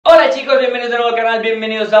Hola chicos, bienvenidos de nuevo al canal,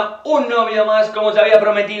 bienvenidos a un nuevo video más. Como os había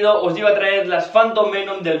prometido, os iba a traer las Phantom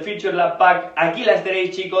Venom del Future Pack. Aquí las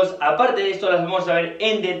tenéis chicos, aparte de esto las vamos a ver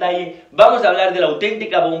en detalle. Vamos a hablar de la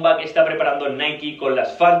auténtica bomba que está preparando Nike con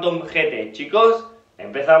las Phantom GT. Chicos,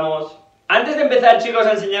 empezamos. Antes de empezar chicos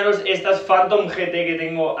a enseñaros estas Phantom GT que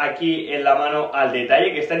tengo aquí en la mano al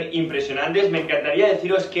detalle, que están impresionantes, me encantaría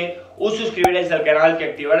deciros que os suscribiréis al canal, que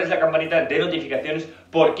activaréis la campanita de notificaciones.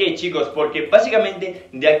 ¿Por qué chicos? Porque básicamente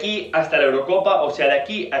de aquí hasta la Eurocopa, o sea de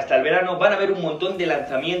aquí hasta el verano, van a haber un montón de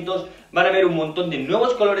lanzamientos, van a haber un montón de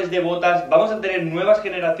nuevos colores de botas, vamos a tener nuevas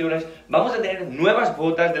generaciones, vamos a tener nuevas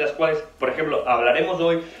botas de las cuales, por ejemplo, hablaremos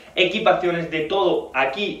hoy, equipaciones, de todo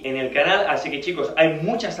aquí en el canal. Así que chicos, hay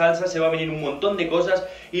mucha salsa, se va a venir un montón de cosas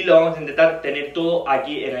y lo vamos a intentar tener todo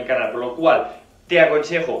aquí en el canal, por lo cual te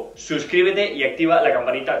aconsejo, suscríbete y activa la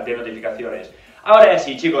campanita de notificaciones. Ahora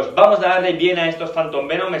sí chicos, vamos a darle bien a estos Phantom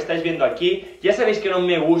Venom, me estáis viendo aquí. Ya sabéis que no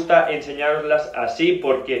me gusta enseñaroslas así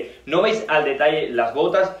porque no veis al detalle las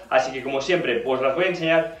botas, así que como siempre, pues las voy a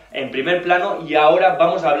enseñar en primer plano. Y ahora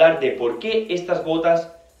vamos a hablar de por qué estas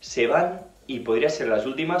botas se van y podrían ser las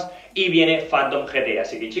últimas, y viene Phantom GT.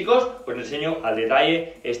 Así que chicos, pues os enseño al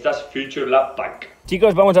detalle estas Future Pack.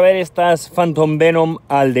 Chicos, vamos a ver estas Phantom Venom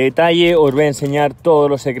al detalle. Os voy a enseñar todos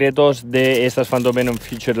los secretos de estas Phantom Venom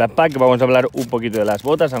Future Pack. Vamos a hablar un poquito de las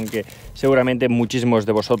botas, aunque seguramente muchísimos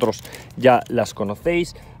de vosotros ya las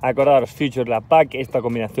conocéis. Acordaros, Future Pack, esta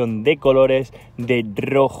combinación de colores de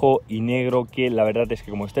rojo y negro, que la verdad es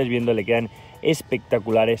que como estáis viendo le quedan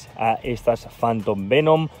espectaculares a estas Phantom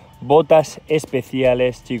Venom. Botas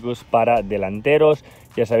especiales chicos para delanteros.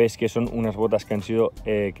 Ya sabéis que son unas botas que han sido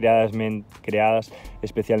creadas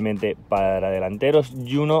especialmente para delanteros.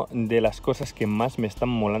 Y una de las cosas que más me están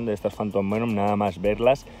molando de estas Phantom Venom, nada más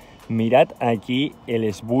verlas, mirad aquí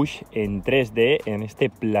el swoosh en 3D, en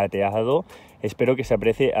este plateado. Espero que se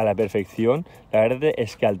aprecie a la perfección. La verdad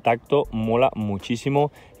es que al tacto mola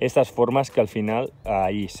muchísimo. Estas formas que al final,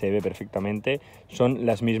 ahí se ve perfectamente, son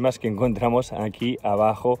las mismas que encontramos aquí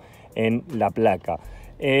abajo en la placa.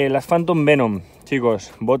 Las Phantom Venom,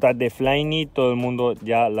 chicos, botas de Fly, todo el mundo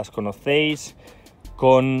ya las conocéis,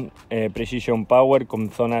 con Precision Power,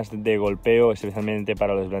 con zonas de golpeo especialmente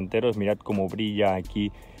para los delanteros. Mirad cómo brilla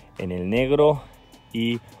aquí en el negro,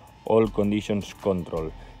 y All Conditions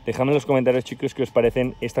Control. Dejadme en los comentarios chicos qué os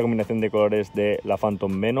parecen esta combinación de colores de la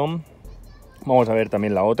Phantom Venom. Vamos a ver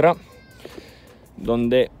también la otra,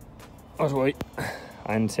 donde os voy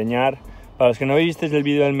a enseñar. Para los que no habéis visto el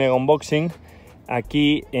vídeo del mega unboxing,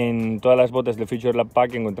 aquí en todas las botas del Future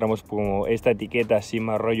Pack encontramos como esta etiqueta así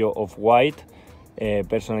más rollo off-white,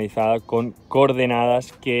 personalizada con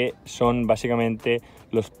coordenadas que son básicamente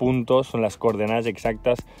los puntos, son las coordenadas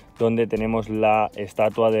exactas donde tenemos la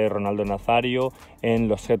estatua de Ronaldo Nazario en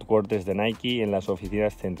los headquarters de Nike, en las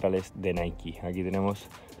oficinas centrales de Nike. Aquí tenemos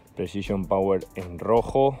Precision Power en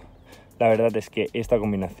rojo. La verdad es que esta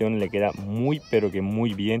combinación le queda muy pero que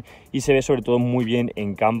muy bien, y se ve sobre todo muy bien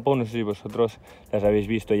en campo. No sé si vosotros las habéis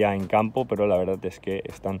visto ya en campo, pero la verdad es que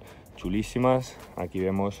están chulísimas. Aquí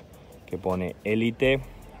vemos que pone Elite,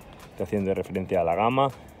 está haciendo referencia a la gama,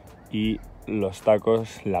 y los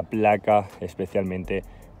tacos, la placa especialmente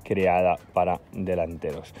creada para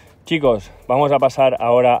delanteros. Chicos, vamos a pasar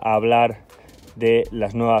ahora a hablar de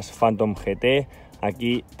las nuevas Phantom GT.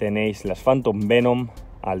 Aquí tenéis las Phantom Venom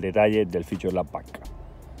al detalle del Future Pack.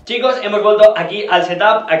 Chicos, hemos vuelto aquí al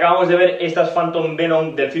setup, acabamos de ver estas Phantom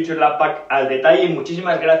Venom del Future Pack al detalle.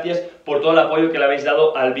 Muchísimas gracias por todo el apoyo que le habéis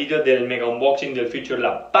dado al vídeo del mega unboxing del Future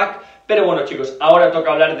Pack. Pero bueno chicos, ahora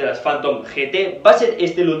toca hablar de las Phantom GT. ¿Va a ser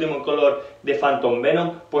este el último color de Phantom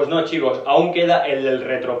Venom? Pues no chicos, aún queda el del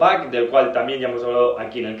Retro Pack, del cual también ya hemos hablado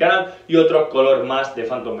aquí en el canal, y otro color más de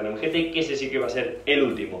Phantom Venom GT, que ese sí que va a ser el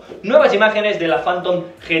último. Nuevas imágenes de la Phantom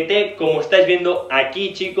GT, como estáis viendo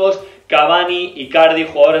aquí chicos. Cavani, Icardi,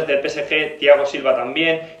 jugadores del PSG, Thiago Silva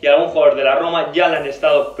también, y algún jugador de la Roma ya la han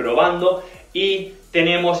estado probando, y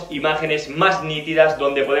tenemos imágenes más nítidas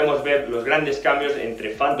donde podemos ver los grandes cambios entre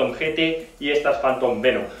Phantom GT y estas Phantom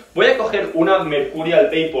Venom. Voy a coger una Mercurial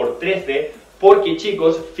Vapor 13 porque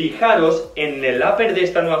chicos, fijaros en el upper de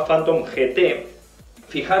esta nueva Phantom GT,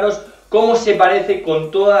 fijaros cómo se parece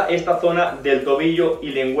con toda esta zona del tobillo y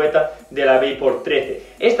lengüeta de la Vapor 13.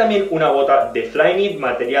 Es también una bota de Flyknit,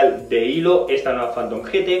 material de hilo, esta nueva Phantom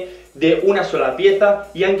GT, de una sola pieza,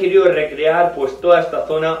 y han querido recrear pues toda esta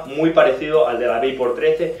zona muy parecido al de la Vapor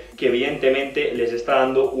 13, que evidentemente les está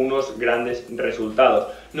dando unos grandes resultados.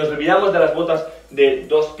 Nos olvidamos de las botas de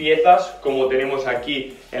dos piezas, como tenemos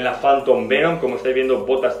aquí en la Phantom Venom, como estáis viendo,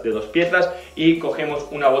 botas de dos piezas, y cogemos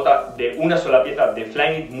una bota de una sola pieza de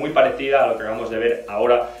Flyknit muy parecida a lo que acabamos de ver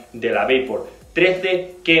ahora de la Vapor.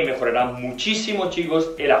 13, que mejorará muchísimo,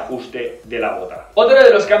 chicos, el ajuste de la bota. Otro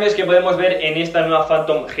de los cambios que podemos ver en esta nueva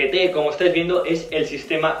Phantom GT, como estáis viendo, es el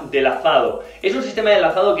sistema de lazado. Es un sistema de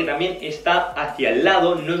lazado que también está hacia el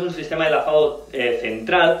lado, no es un sistema de lazado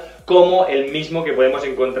central, como el mismo que podemos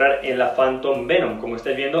encontrar en la Phantom Venom. Como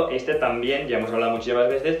estáis viendo, este también, ya hemos hablado muchísimas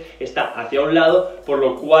veces, está hacia un lado, por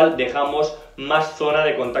lo cual dejamos más zona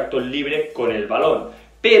de contacto libre con el balón.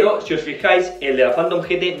 Pero, si os fijáis, el de la Phantom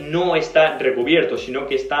GT no está recubierto, sino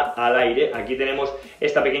que está al aire. Aquí tenemos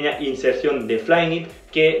esta pequeña inserción de Flyknit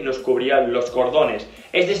que nos cubría los cordones.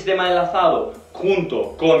 Este sistema de lazado,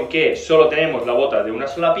 junto con que solo tenemos la bota de una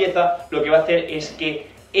sola pieza, lo que va a hacer es que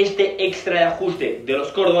este extra de ajuste de los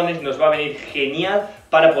cordones nos va a venir genial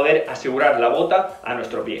para poder asegurar la bota a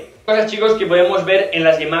nuestro pie. Cosas, chicos, que podemos ver en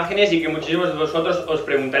las imágenes y que muchísimos de vosotros os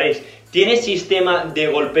preguntaréis: ¿tiene sistema de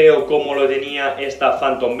golpeo como lo tenía esta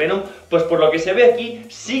Phantom Venom? Pues por lo que se ve aquí,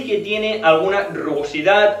 sí que tiene alguna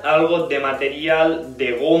rugosidad, algo de material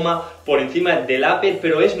de goma por encima del upper,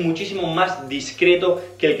 pero es muchísimo más discreto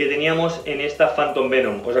que el que teníamos en esta Phantom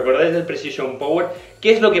Venom. ¿Os acordáis del Precision Power?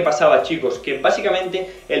 ¿Qué es lo que pasaba, chicos? Que básicamente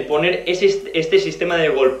el poner este sistema de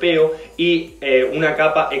golpeo y una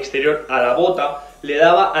capa exterior a la bota le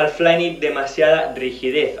daba al Flyknit demasiada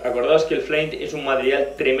rigidez. Acordaos que el Flyknit es un material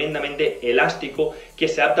tremendamente elástico que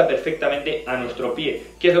se adapta perfectamente a nuestro pie.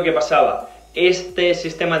 ¿Qué es lo que pasaba? Este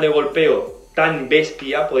sistema de golpeo tan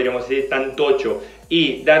bestia, podríamos decir, tan tocho,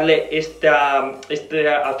 y darle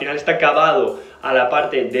al final este acabado a la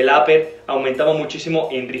parte del upper aumentaba muchísimo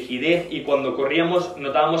en rigidez, y cuando corríamos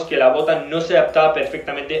notábamos que la bota no se adaptaba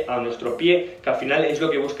perfectamente a nuestro pie, que al final es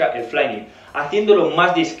lo que busca el Flyknit. Haciéndolo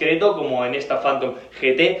más discreto, como en esta Phantom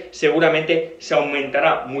GT, seguramente se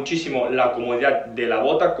aumentará muchísimo la comodidad de la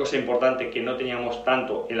bota, cosa importante que no teníamos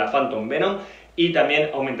tanto en la Phantom Venom, y también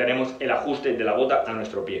aumentaremos el ajuste de la bota a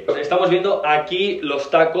nuestro pie. Estamos viendo aquí los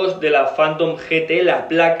tacos de la Phantom GT, la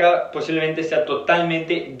placa posiblemente sea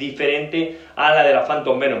totalmente diferente a la de la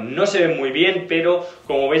Phantom Venom. No se ve muy bien, pero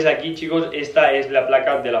como veis aquí, chicos, esta es la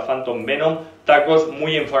placa de la Phantom Venom. Tacos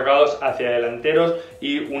muy enfocados hacia delanteros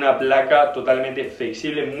y una placa totalmente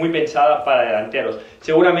flexible, muy pensada para delanteros.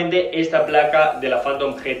 Seguramente esta placa de la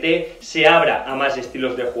Phantom GT se abra a más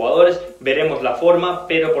estilos de jugadores, veremos la forma,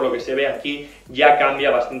 pero por lo que se ve aquí ya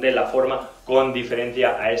cambia bastante la forma, con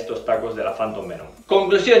diferencia a estos tacos de la Phantom Venom.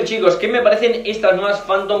 Conclusión, chicos, ¿qué me parecen estas nuevas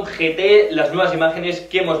Phantom GT, las nuevas imágenes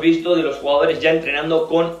que hemos visto de los jugadores ya entrenando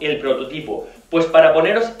con el prototipo? Pues para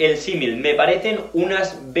poneros el símil, me parecen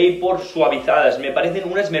unas Vapor suavizadas, me parecen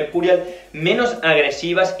unas Mercurial menos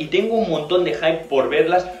agresivas, y tengo un montón de hype por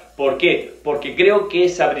verlas. ¿Por qué? Porque creo que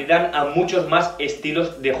se abrirán a muchos más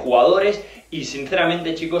estilos de jugadores, y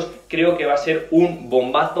sinceramente, chicos, creo que va a ser un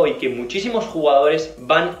bombazo y que muchísimos jugadores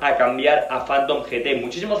van a cambiar a Phantom GT.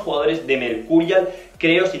 Muchísimos jugadores de Mercurial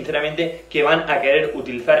creo sinceramente que van a querer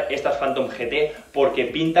utilizar estas Phantom GT porque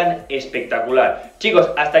pintan espectacular. Chicos,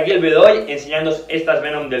 hasta aquí el vídeo de hoy enseñándoos estas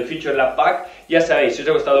Venom del Future Lab Pack. Ya sabéis, si os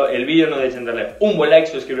ha gustado el vídeo no dejéis de darle un buen like,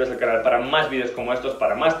 suscribiros al canal para más vídeos como estos,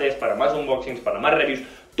 para más tests, para más unboxings, para más reviews.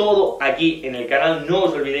 Todo aquí en el canal. No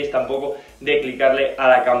os olvidéis tampoco de clicarle a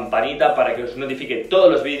la campanita para que os notifique todos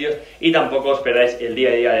los vídeos, y tampoco os perdáis el día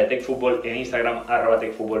a día de Tech Fútbol en Instagram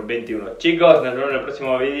 @techfutbol21. Chicos, nos vemos en el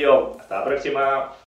próximo vídeo. Hasta la próxima.